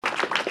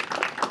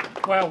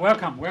Well,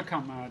 welcome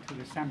to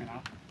the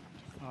seminar.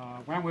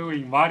 When we were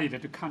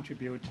invited to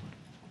contribute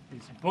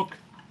this book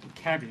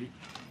to CABI,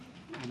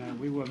 and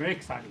we were very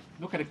excited.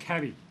 Look at the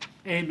CABI.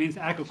 A means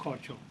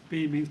agriculture,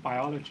 B means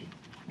biology.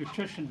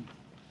 Nutrition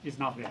is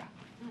not there,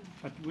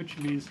 but which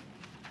means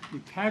the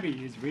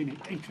CABI is really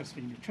interested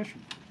in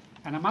nutrition.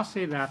 And I must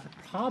say that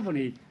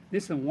probably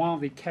this is one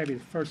of the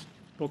CABI's first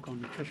book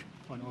on nutrition,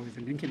 or always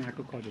linking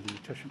agriculture to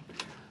nutrition.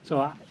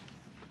 So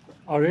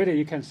already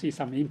you can see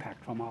some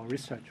impact from our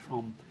research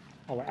from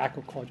our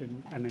agriculture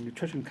and the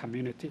nutrition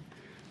community.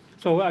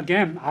 So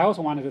again, I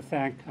also wanted to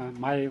thank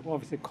my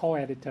obviously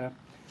co-editor,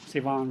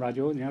 Sivan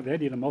Raju. They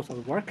did most of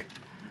the work,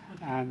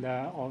 and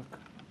all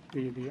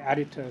the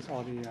editors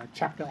or the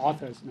chapter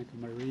authors like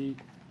Marie,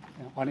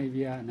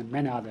 Olivia, and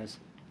many others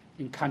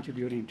in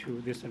contributing to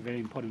this very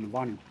important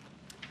volume.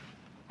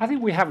 I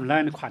think we have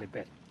learned quite a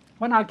bit.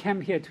 When I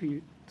came here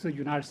to the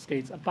United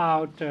States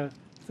about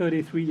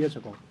 33 years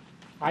ago,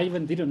 I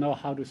even didn't know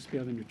how to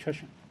spell the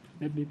nutrition.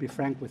 Let me be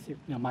frank with you.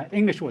 My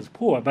English was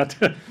poor, but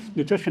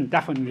nutrition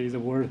definitely is a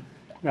word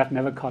that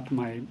never caught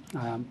my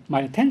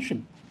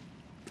attention.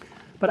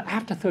 But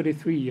after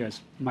 33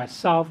 years,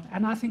 myself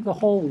and I think the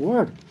whole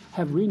world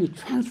have really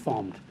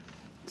transformed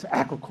its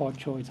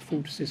agriculture, its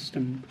food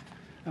system,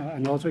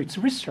 and also its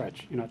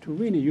research, to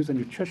really use the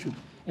nutrition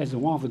as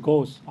one of the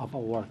goals of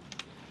our work.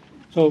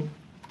 So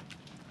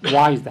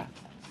why is that?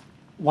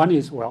 One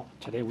is, well,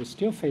 today we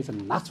still face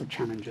lots of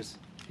challenges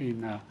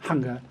in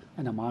hunger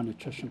and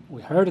malnutrition.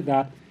 We heard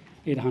that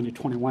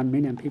 821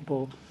 million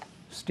people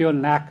still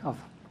lack of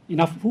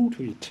enough food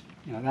to eat.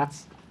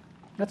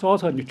 That's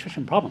also a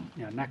nutrition problem.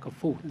 Lack of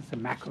food is a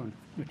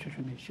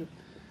macronutrition issue.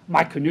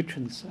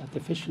 Micronutrients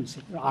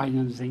deficiency,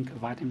 iron, zinc,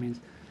 vitamins,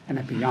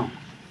 and beyond.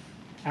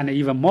 And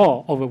even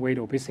more overweight,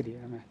 obesity.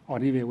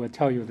 Olivia will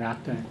tell you that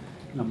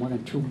more than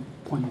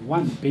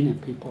 2.1 billion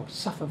people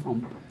suffer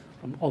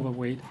from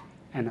overweight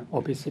and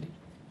obesity.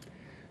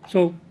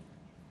 So,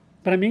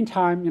 but in the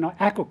meantime,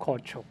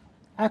 agriculture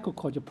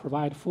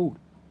provides food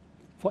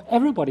for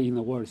everybody in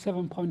the world,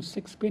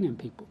 7.6 billion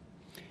people.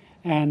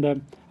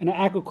 And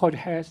agriculture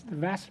has the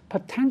vast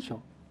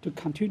potential to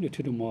continue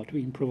to do more to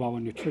improve our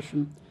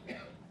nutrition,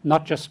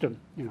 not just to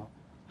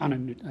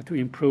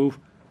improve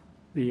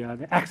the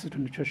access to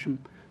nutrition,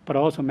 but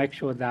also make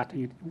sure that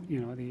the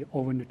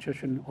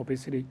overnutrition,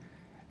 obesity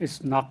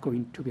is not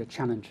going to be a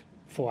challenge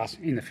for us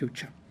in the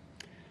future.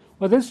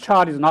 Well, this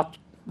chart is not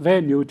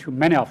very new to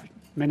many of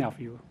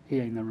you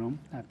here in the room,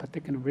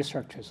 particularly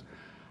researchers,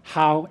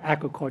 how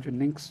agriculture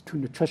links to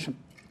nutrition,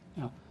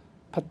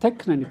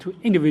 particularly to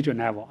individual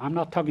level. I'm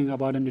not talking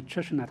about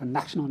nutrition at a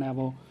national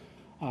level,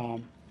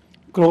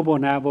 global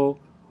level,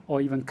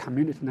 or even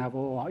community level,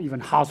 or even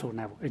household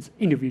level. It's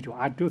individual.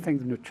 I do think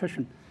the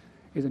nutrition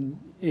is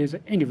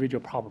an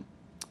individual problem,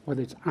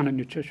 whether it's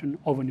undernutrition,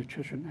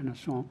 overnutrition, and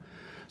so on.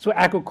 So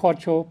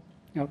agriculture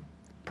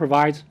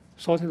provides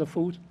sources of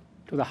food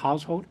to the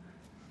household.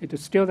 It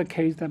is still the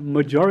case that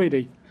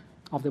majority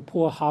of the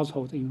poor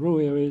households in rural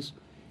areas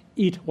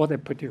eat what they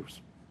produce.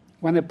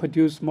 When they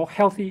produce more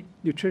healthy,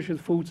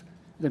 nutritious foods,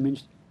 that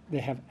means they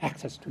have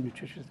access to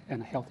nutritious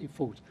and healthy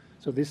foods.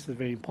 So this is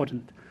very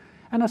important.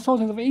 And a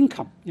source of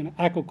income.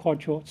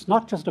 Agriculture, it's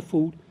not just the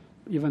food,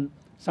 even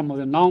some of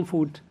the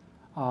non-food,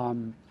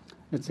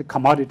 let's say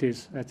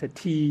commodities, let's say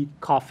tea,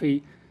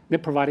 coffee, they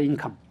provide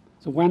income.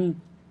 So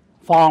when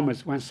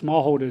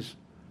smallholders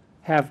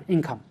have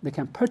income, they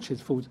can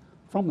purchase food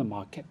from the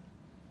market.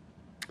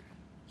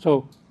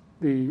 So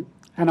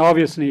and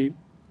obviously,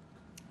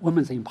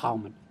 women's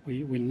empowerment.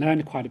 We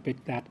learned quite a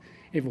bit that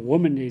if a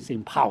woman is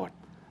empowered,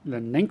 the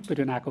link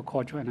between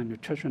agriculture and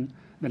nutrition,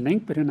 the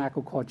link between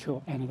agriculture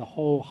and the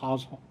whole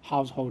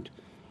household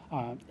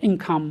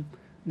income,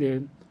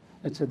 their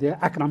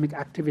economic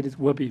activities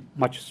will be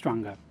much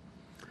stronger.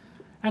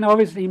 And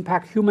obviously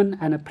impact human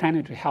and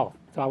planetary health.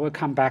 So I will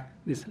come back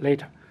this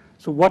later.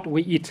 So what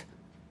we eat,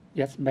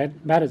 yes,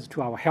 matters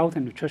to our health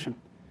and nutrition.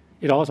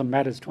 It also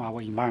matters to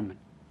our environment,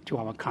 to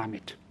our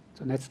climate.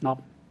 So let's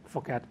not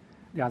forget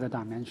the other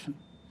dimension.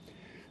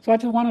 So I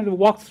just wanted to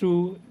walk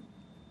through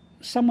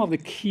some of the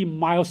key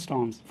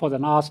milestones for the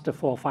last 4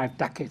 or 5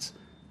 decades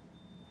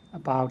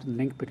about the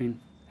link between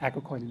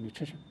agriculture and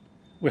nutrition.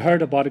 We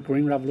heard about the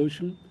Green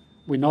Revolution.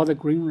 We know the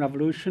Green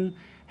Revolution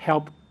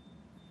helped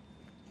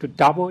to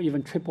double,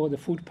 even triple the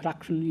food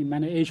production in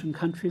many Asian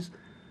countries.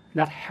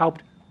 That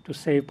helped to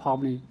save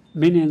probably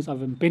millions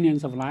and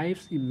billions of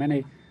lives in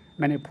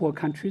many poor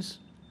countries.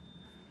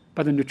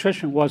 But the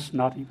nutrition was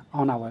not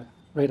on our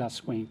radar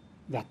screen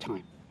that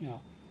time.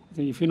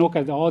 If you look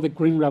at all the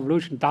Green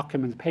Revolution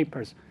documents,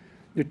 papers,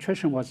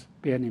 nutrition was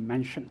barely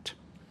mentioned.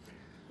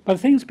 But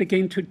things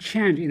began to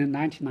change in the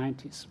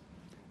 1990s.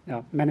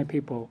 Many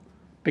people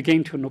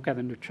began to look at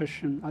the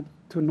nutrition,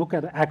 to look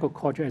at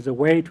agriculture as a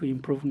way to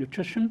improve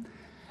nutrition.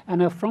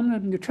 And from the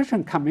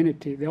nutrition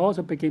community, they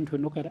also begin to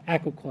look at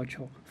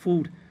agriculture,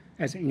 food,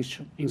 as an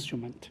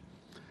instrument.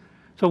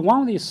 So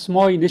one of these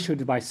small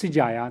initiatives by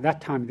CGIAR, at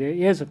that time there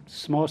is a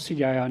small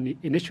CGIAR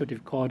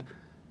initiative called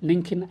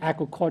Linking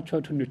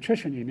Agriculture to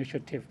Nutrition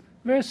Initiative.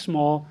 Very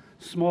small,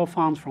 small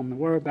funds from the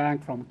World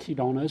Bank, from key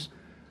donors.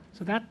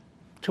 So that,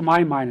 to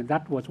my mind,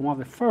 that was one of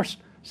the first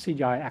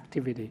CGI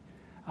activity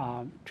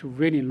to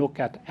really look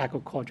at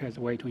agriculture as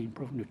a way to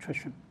improve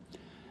nutrition.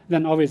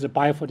 Then obviously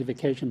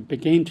biofortification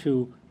began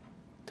to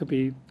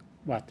be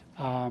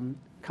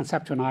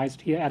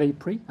conceptualized here at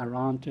IPRI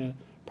around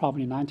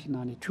probably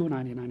 1992,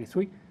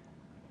 1993.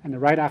 And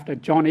right after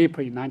John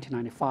IPRI in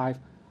 1995,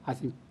 I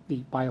think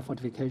the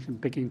biofortification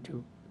began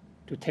to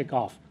take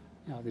off.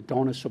 The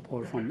donor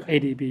support from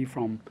ADB,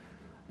 from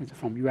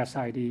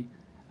USAID,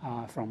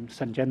 from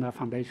Syngenta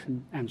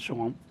Foundation, and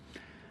so on.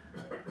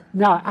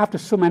 Now, after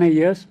so many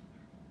years,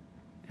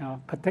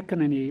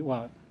 particularly,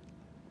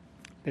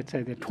 let's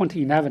say the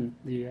 2011,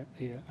 the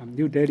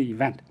New Delhi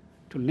event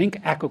to link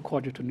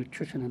agriculture to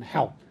nutrition and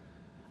health,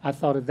 I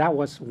thought that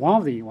was one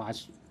of the, I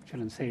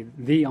shouldn't say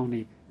the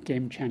only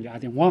game changer, I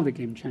think one of the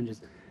game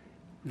changers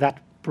that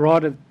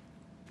brought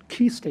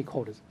key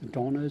stakeholders, the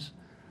donors,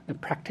 the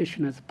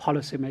practitioners,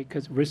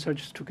 policymakers,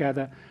 researchers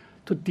together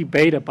to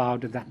debate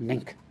about that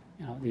link,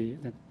 the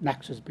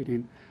nexus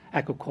between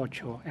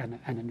agriculture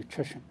and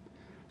nutrition.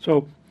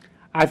 So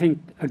I think,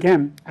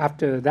 again,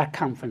 after that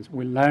conference,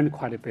 we learned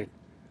quite a bit,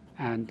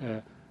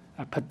 and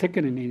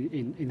particularly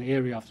in the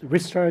area of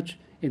research,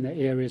 in the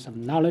areas of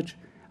knowledge,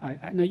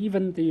 and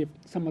even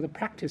some of the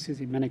practices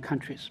in many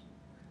countries.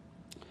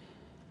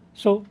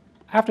 So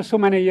after so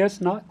many years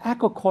now,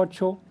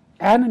 agriculture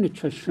and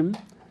nutrition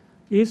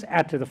is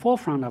at the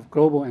forefront of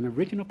global and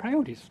regional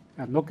priorities.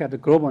 And look at the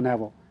global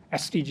level,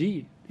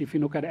 SDG. If you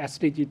look at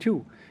SDG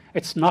 2,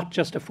 it's not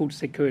just the food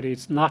security,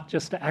 it's not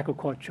just the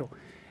agriculture,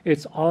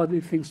 it's all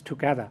these things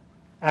together: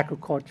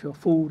 agriculture,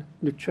 food,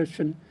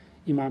 nutrition,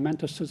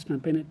 environmental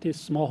sustainability,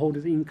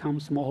 smallholders' income,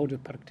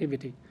 smallholders'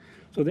 productivity.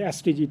 So the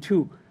SDG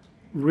 2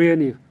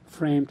 really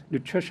framed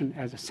nutrition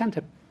as a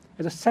center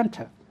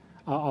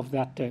of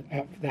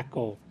that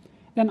goal.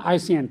 Then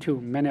ICN 2,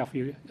 many of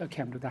you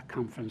came to that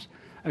conference.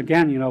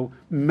 Again,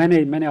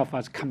 many of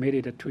us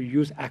committed to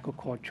use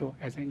agriculture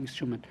as an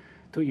instrument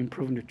to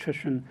improve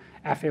nutrition.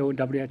 FAO,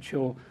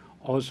 WHO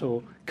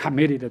also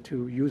committed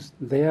to use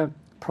their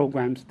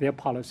programs, their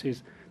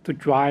policies to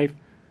drive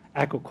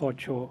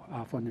agriculture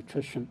for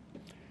nutrition.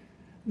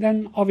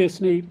 Then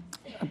obviously,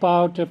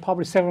 about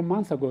probably several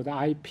months ago, the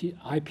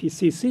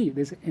IPCC,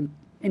 this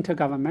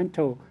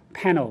intergovernmental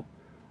panel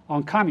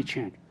on climate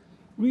change,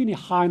 really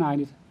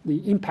highlighted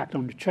the impact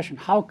on nutrition,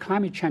 how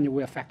climate change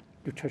will affect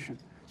nutrition.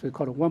 So we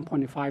call it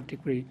 1.5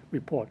 degree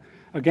report.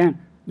 Again,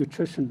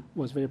 nutrition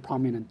was very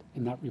prominent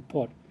in that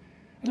report.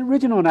 At the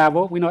regional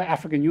level, we know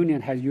African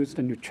Union has used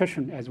the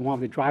nutrition as one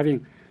of the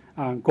driving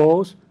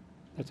goals.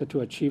 That's to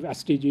achieve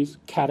SDGs,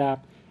 CAADP,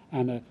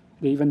 and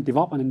the even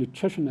development of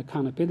nutrition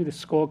accountability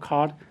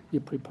scorecard.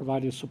 You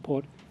provided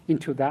support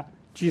into that.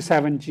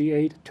 G7,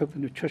 G8 took the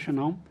nutrition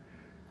on.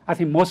 I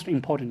think most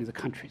important is the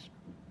countries.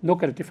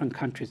 Look at the different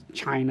countries: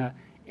 China,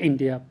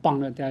 India,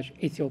 Bangladesh,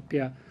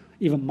 Ethiopia,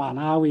 even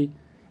Malawi.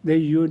 They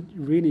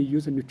really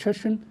use the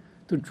nutrition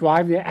to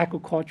drive their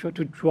agriculture,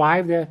 to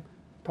drive their,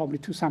 probably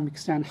to some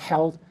extent,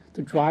 health,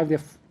 to drive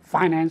their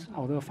finance,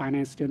 although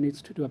finance still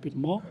needs to do a bit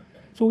more.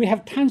 So we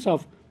have tons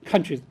of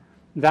countries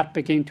that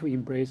begin to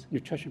embrace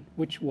nutrition,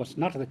 which was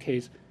not the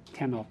case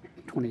 10 or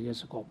 20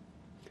 years ago.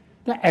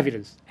 The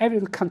evidence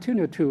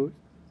continue to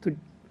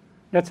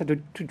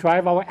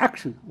drive our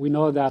action. We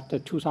know that the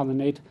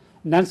 2008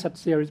 NANSET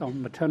series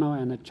on maternal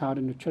and child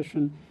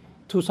nutrition,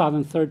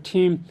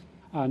 2013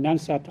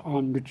 NANSET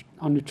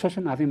on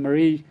nutrition. I think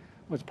Marie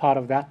was part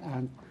of that,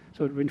 and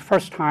so it was the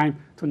first time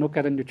to look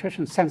at the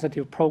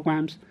nutrition-sensitive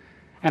programs.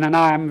 And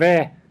now I'm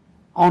very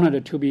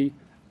honored to be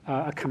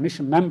a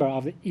commission member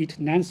of the EAT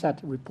NANSET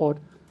report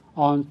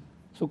on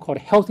so-called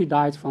healthy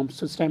diets from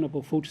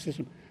sustainable food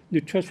system.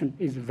 Nutrition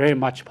is very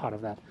much part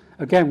of that.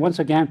 Once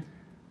again,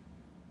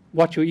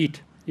 what you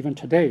eat, even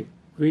today,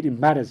 really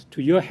matters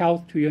to your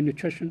health, to your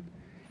nutrition.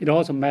 It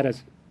also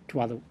matters to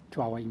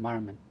our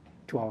environment,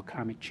 to our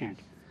climate change.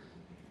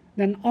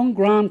 Then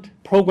on-ground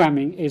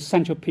programming is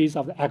central piece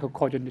of the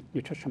agriculture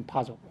nutrition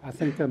puzzle. I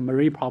think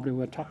Marie probably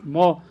will talk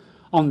more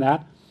on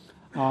that.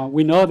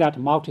 We know that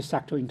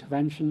multi-sector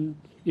intervention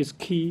is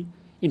key.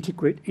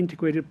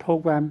 Integrated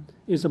program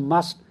is a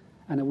must.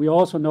 And we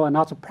also know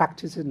another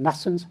practices,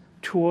 lessons,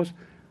 tools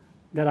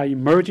that are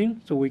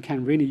emerging, so we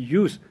can really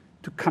use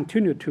to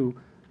continue to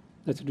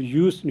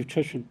use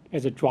nutrition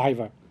as a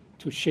driver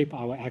to shape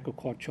our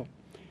agriculture.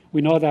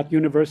 We know that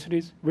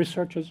universities,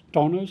 researchers,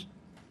 donors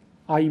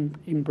are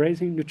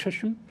embracing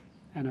nutrition,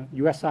 and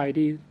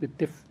USAID, the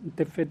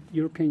DFID,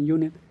 European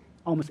Union,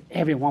 almost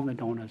every one of the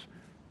donors,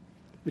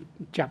 the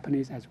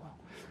Japanese as well.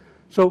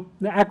 So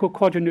the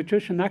agriculture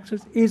nutrition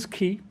nexus is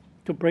key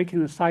to breaking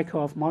the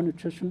cycle of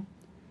malnutrition.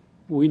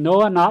 We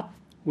know or not,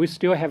 we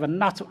still have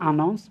lots of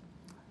unknowns.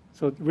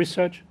 So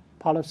research,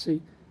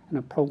 policy, and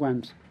the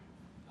programs,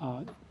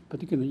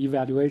 particularly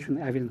evaluation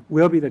evidence,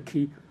 will be the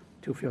key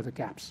to fill the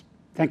gaps.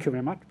 Thank you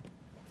very much.